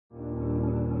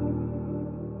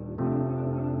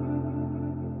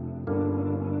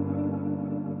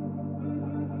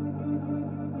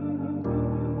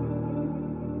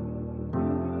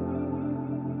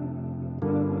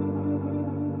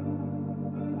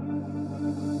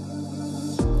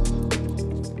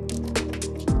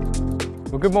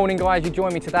Well, good morning guys, you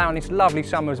join me today on this lovely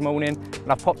summer's morning and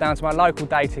I've popped down to my local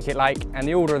day ticket lake, and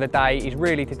the order of the day is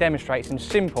really to demonstrate some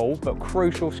simple but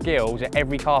crucial skills that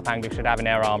every carp angler should have in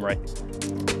their armoury.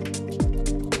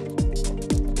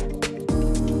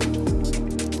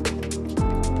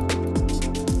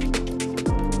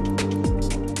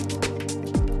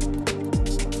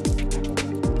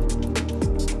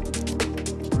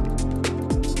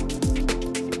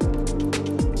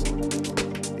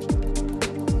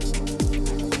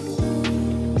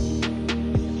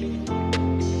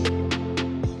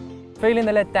 Feeling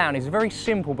the lead down is a very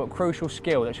simple but crucial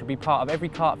skill that should be part of every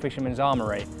carp fisherman's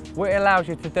armoury. What it allows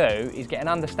you to do is get an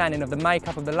understanding of the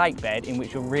makeup of the lake bed in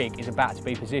which your rig is about to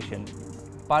be positioned.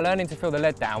 By learning to feel the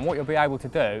lead down, what you'll be able to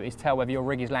do is tell whether your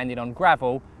rig is landing on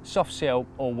gravel, soft silt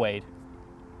or weed.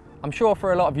 I'm sure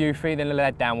for a lot of you, feeling the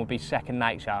lead down will be second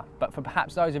nature, but for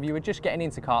perhaps those of you who are just getting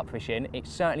into carp fishing, it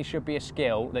certainly should be a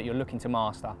skill that you're looking to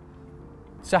master.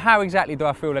 So how exactly do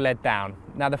I feel the lead down?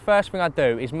 Now the first thing I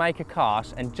do is make a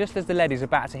cast, and just as the lead is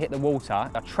about to hit the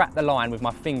water, I trap the line with my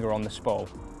finger on the spool.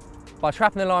 By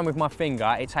trapping the line with my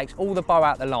finger, it takes all the bow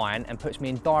out the line and puts me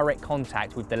in direct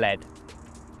contact with the lead.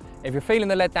 If you're feeling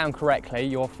the lead down correctly,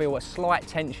 you'll feel a slight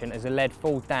tension as the lead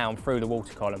falls down through the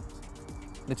water column.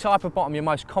 The type of bottom you're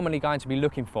most commonly going to be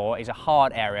looking for is a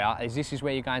hard area, as this is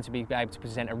where you're going to be able to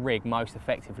present a rig most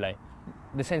effectively.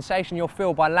 The sensation you'll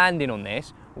feel by landing on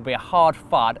this will be a hard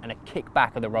thud and a kick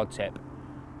back of the rod tip.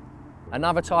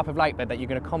 Another type of lake bed that you're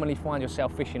going to commonly find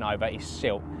yourself fishing over is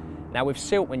silt. Now with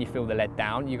silt, when you feel the lead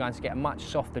down, you're going to get a much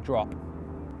softer drop.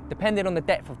 Depending on the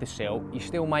depth of the silt, you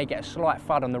still may get a slight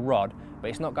thud on the rod, but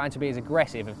it's not going to be as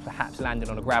aggressive as perhaps landing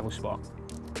on a gravel spot.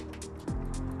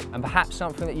 And perhaps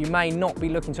something that you may not be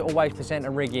looking to always present a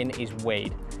rig in is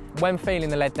weed. When feeling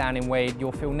the lead down in weed,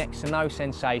 you'll feel next to no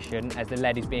sensation as the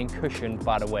lead is being cushioned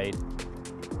by the weed.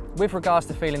 With regards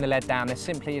to feeling the lead down, there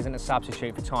simply isn't a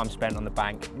substitute for time spent on the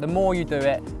bank. The more you do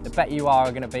it, the better you are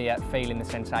going to be at feeling the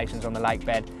sensations on the lake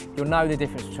bed. You'll know the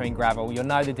difference between gravel, you'll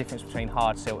know the difference between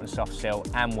hard silt and soft silt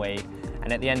and weed,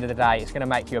 and at the end of the day, it's going to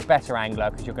make you a better angler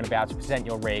because you're going to be able to present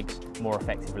your rigs more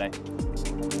effectively.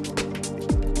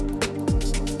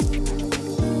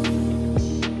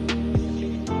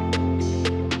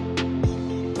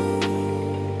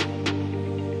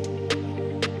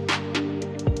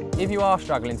 If you are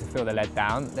struggling to feel the lead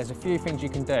down, there's a few things you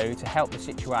can do to help the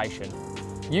situation.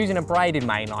 Using a braided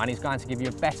mainline is going to give you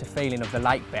a better feeling of the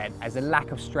lake bed, as the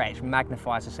lack of stretch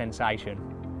magnifies the sensation.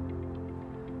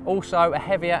 Also, a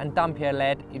heavier and dumpier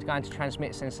lead is going to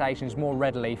transmit sensations more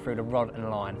readily through the rod and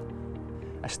line.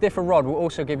 A stiffer rod will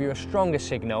also give you a stronger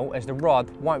signal, as the rod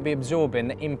won't be absorbing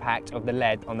the impact of the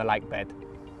lead on the lake bed.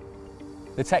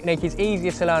 The technique is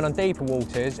easier to learn on deeper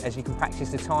waters, as you can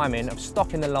practice the timing of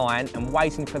stopping the line and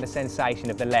waiting for the sensation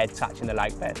of the lead touching the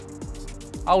lake bed.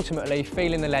 Ultimately,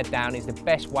 feeling the lead down is the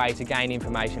best way to gain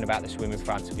information about the swim in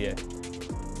front of you.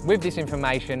 With this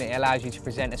information, it allows you to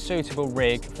present a suitable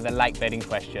rig for the lake bed in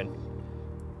question.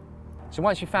 So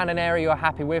once you've found an area you're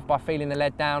happy with by feeling the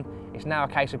lead down, it's now a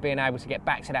case of being able to get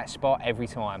back to that spot every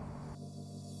time.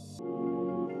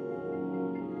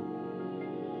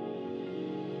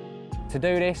 To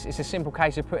do this, it's a simple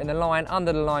case of putting the line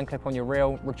under the line clip on your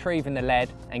reel, retrieving the lead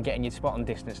and getting your spot and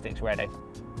distance sticks ready.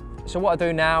 So what I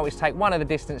do now is take one of the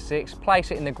distance sticks,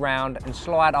 place it in the ground and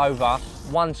slide over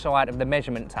one side of the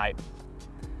measurement tape.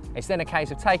 It's then a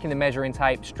case of taking the measuring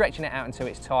tape, stretching it out until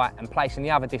it's tight and placing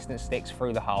the other distance sticks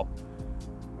through the hole.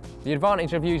 The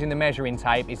advantage of using the measuring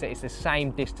tape is that it's the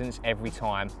same distance every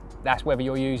time. That's whether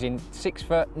you're using 6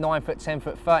 foot, 9 foot, 10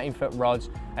 foot, 13 foot rods,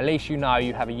 at least you know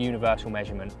you have a universal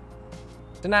measurement.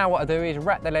 So now what I do is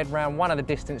wrap the lead around one of the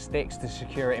distance sticks to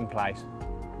secure it in place.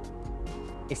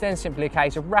 It's then simply a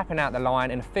case of wrapping out the line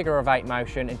in a figure of 8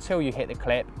 motion until you hit the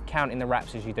clip, counting the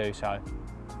wraps as you do so.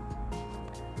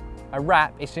 A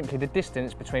wrap is simply the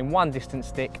distance between one distance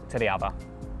stick to the other.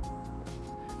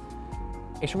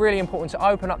 It's really important to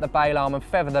open up the bail arm and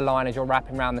feather the line as you're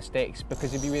wrapping around the sticks,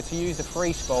 because if you were to use the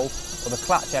free spool or the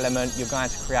clutch element, you're going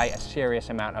to create a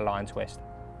serious amount of line twist.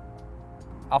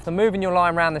 After moving your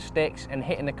line around the sticks and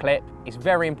hitting the clip, it's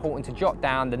very important to jot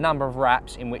down the number of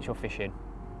wraps in which you're fishing.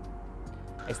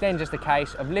 It's then just a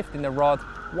case of lifting the rod,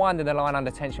 winding the line under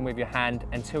tension with your hand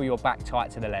until you're back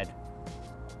tight to the lead.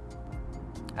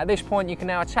 At this point, you can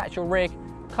now attach your rig,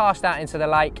 cast out into the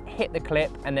lake, hit the clip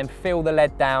and then feel the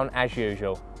lead down as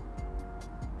usual.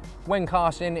 When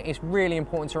casting, it's really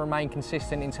important to remain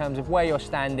consistent in terms of where you're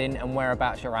standing and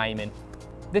whereabouts you're aiming.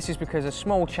 This is because a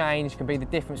small change can be the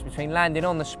difference between landing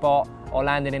on the spot or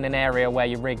landing in an area where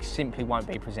your rig simply won't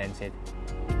be presented.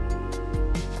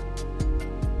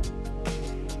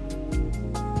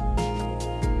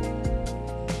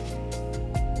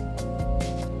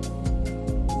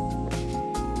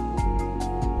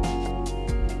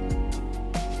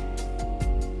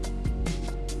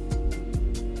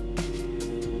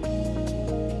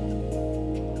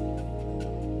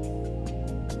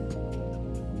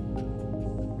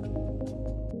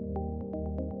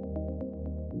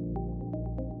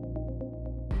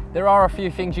 There are a few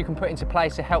things you can put into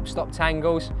place to help stop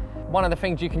tangles. One of the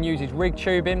things you can use is rig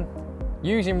tubing.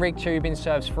 Using rig tubing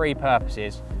serves three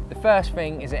purposes. The first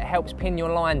thing is it helps pin your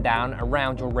line down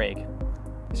around your rig.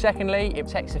 Secondly, it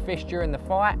protects the fish during the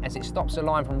fight as it stops the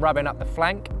line from rubbing up the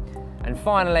flank. And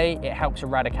finally, it helps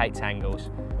eradicate tangles.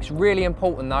 It's really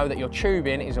important though that your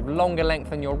tubing is of longer length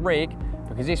than your rig,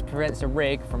 because this prevents the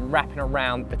rig from wrapping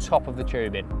around the top of the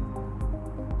tubing.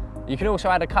 You can also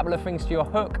add a couple of things to your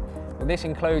hook. This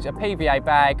includes a PVA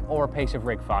bag or a piece of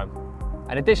rig foam.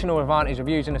 An additional advantage of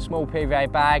using a small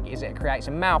PVA bag is that it creates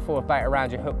a mouthful of bait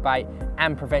around your hook bait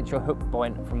and prevents your hook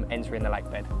point from entering the lake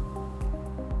bed.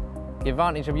 The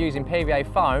advantage of using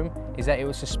PVA foam is that it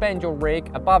will suspend your rig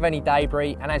above any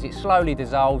debris, and as it slowly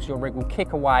dissolves, your rig will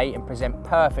kick away and present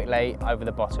perfectly over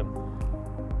the bottom.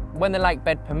 When the lake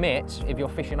bed permits, if you're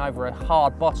fishing over a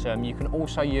hard bottom, you can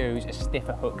also use a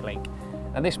stiffer hook link.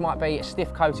 Now this might be a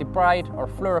stiff coated braid or a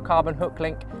fluorocarbon hook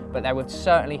link, but they would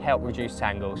certainly help reduce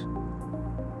tangles.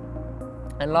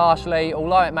 And lastly,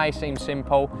 although it may seem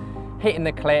simple, hitting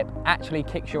the clip actually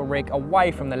kicks your rig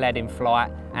away from the lead in flight,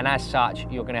 and as such,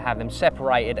 you're going to have them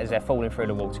separated as they're falling through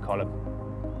the water column.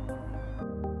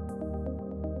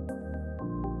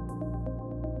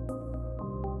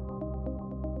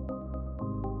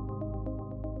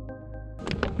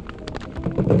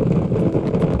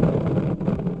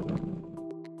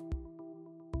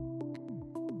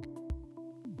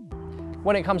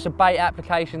 When it comes to bait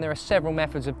application, there are several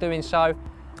methods of doing so.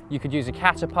 You could use a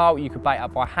catapult, you could bait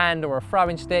up by hand or a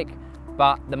throwing stick,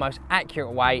 but the most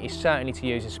accurate way is certainly to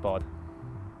use a spod.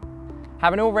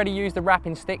 Having already used the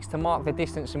wrapping sticks to mark the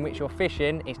distance in which you're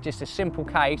fishing, it's just a simple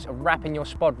case of wrapping your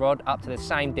spod rod up to the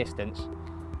same distance.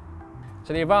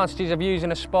 So the advantages of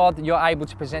using a spod, you're able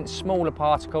to present smaller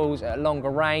particles at a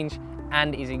longer range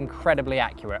and is incredibly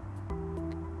accurate.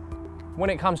 When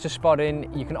it comes to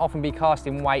spodding, you can often be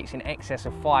casting weights in excess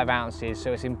of 5 ounces,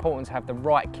 so it's important to have the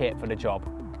right kit for the job.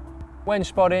 When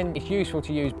spodding, it's useful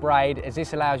to use braid as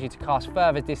this allows you to cast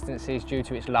further distances due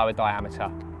to its lower diameter.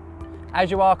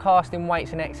 As you are casting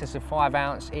weights in excess of 5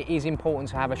 ounce, it is important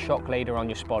to have a shock leader on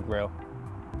your spod reel.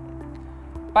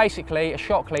 Basically, a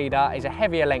shock leader is a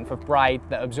heavier length of braid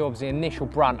that absorbs the initial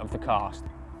brunt of the cast.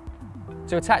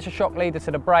 To attach a shock leader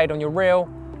to the braid on your reel,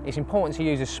 it's important to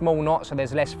use a small knot so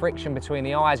there's less friction between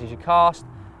the eyes as you cast.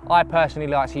 I personally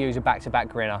like to use a back-to-back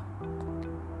grinner.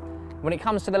 When it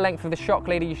comes to the length of the shock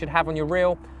leader you should have on your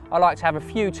reel, I like to have a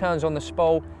few turns on the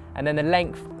spool and then the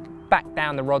length back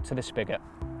down the rod to the spigot.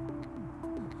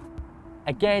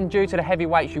 Again, due to the heavy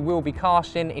weights you will be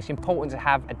casting, it's important to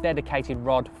have a dedicated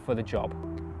rod for the job.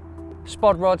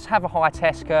 Spod rods have a high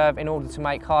test curve in order to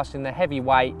make casting the heavy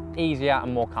weight easier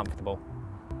and more comfortable.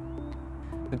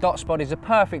 The dot spod is a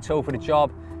perfect tool for the job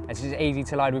as it's easy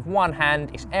to load with one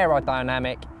hand, it's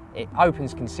aerodynamic, it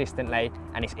opens consistently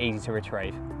and it's easy to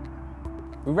retrieve.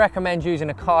 We recommend using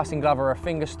a casting glove or a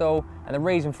finger stool, and the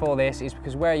reason for this is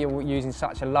because where you're using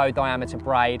such a low diameter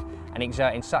braid and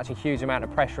exerting such a huge amount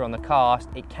of pressure on the cast,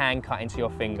 it can cut into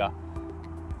your finger.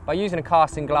 By using a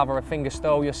casting glove or a finger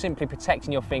stool, you're simply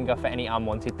protecting your finger for any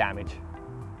unwanted damage.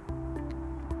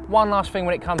 One last thing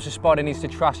when it comes to spodding is to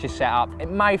trust your setup. It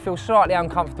may feel slightly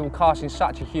uncomfortable casting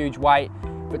such a huge weight,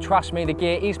 but trust me, the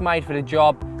gear is made for the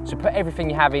job, so put everything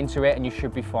you have into it and you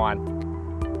should be fine.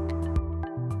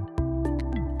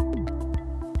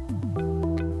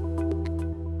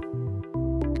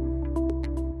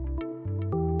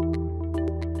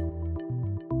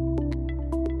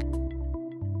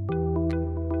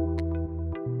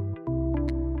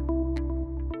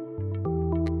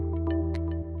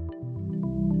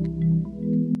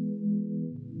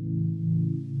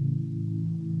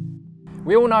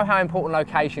 We all know how important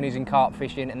location is in carp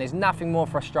fishing, and there's nothing more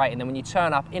frustrating than when you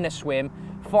turn up in a swim,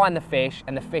 find the fish,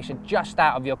 and the fish are just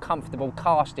out of your comfortable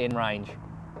casting range.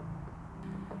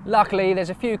 Luckily,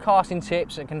 there's a few casting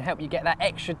tips that can help you get that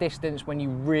extra distance when you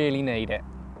really need it.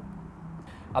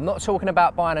 I'm not talking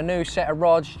about buying a new set of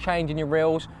rods, changing your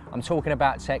reels, I'm talking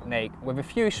about technique. With a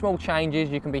few small changes,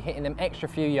 you can be hitting them extra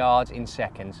few yards in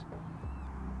seconds.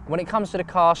 When it comes to the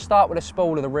cast, start with a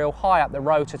spool of the reel high up the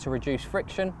rotor to reduce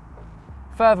friction.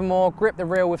 Furthermore, grip the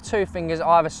reel with 2 fingers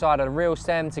either side of the reel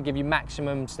stem to give you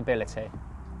maximum stability.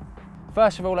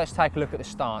 First of all, let's take a look at the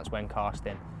stance when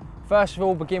casting. First of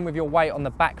all, begin with your weight on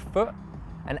the back foot,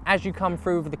 and as you come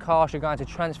through with the cast, you're going to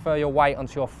transfer your weight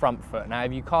onto your front foot. Now,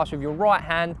 if you cast with your right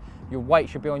hand, your weight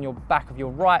should be on your back of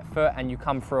your right foot and you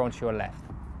come through onto your left.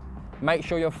 Make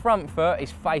sure your front foot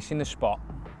is facing the spot.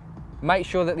 Make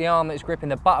sure that the arm that is gripping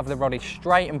the butt of the rod is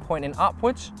straight and pointing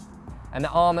upwards, and the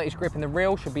arm that is gripping the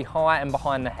reel should be high and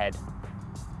behind the head.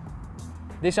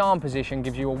 This arm position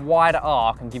gives you a wider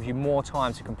arc and gives you more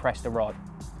time to compress the rod.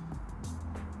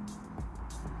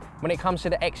 When it comes to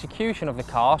the execution of the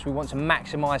cast, we want to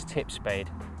maximise tip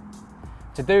speed.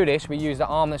 To do this, we use the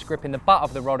arm that's gripping the butt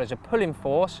of the rod as a pulling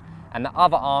force, and the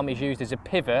other arm is used as a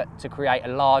pivot to create a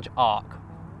large arc.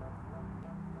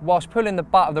 Whilst pulling the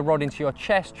butt of the rod into your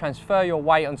chest, transfer your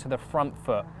weight onto the front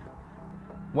foot.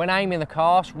 When aiming the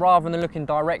cast, rather than looking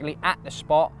directly at the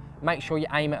spot, make sure you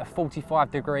aim at a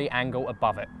 45-degree angle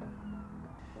above it.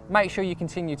 Make sure you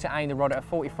continue to aim the rod at a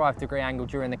 45-degree angle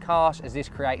during the cast, as this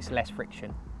creates less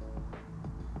friction.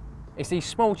 It's these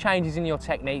small changes in your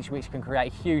techniques which can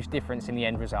create a huge difference in the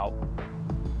end result.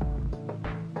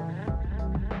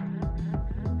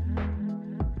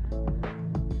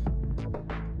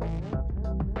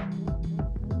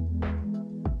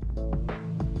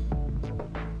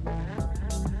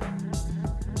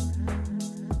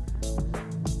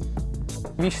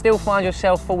 If you still find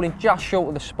yourself falling just short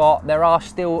of the spot, there are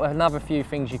still another few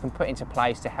things you can put into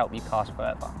place to help you cast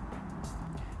further.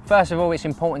 First of all, it's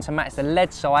important to match the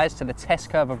lead size to the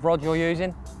test curve of rod you're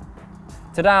using.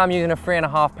 Today I'm using a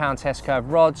 3.5 pound test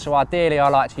curve rod, so ideally I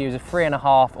like to use a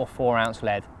 3.5 or 4 ounce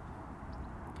lead.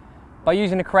 By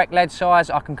using the correct lead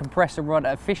size, I can compress the rod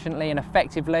efficiently and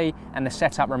effectively, and the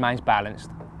setup remains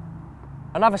balanced.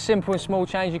 Another simple and small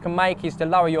change you can make is to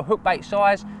lower your hook bait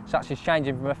size, such as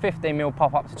changing from a 15mm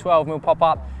pop-up to 12mm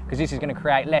pop-up, because this is going to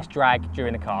create less drag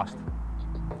during the cast.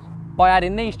 By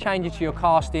adding these changes to your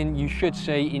casting, you should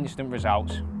see instant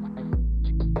results.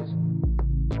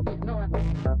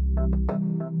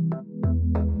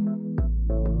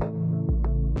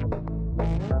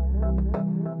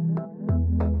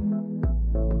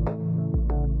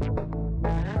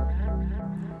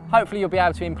 Hopefully you'll be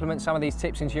able to implement some of these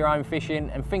tips into your own fishing,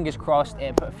 and fingers crossed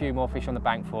it'll put a few more fish on the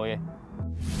bank for you.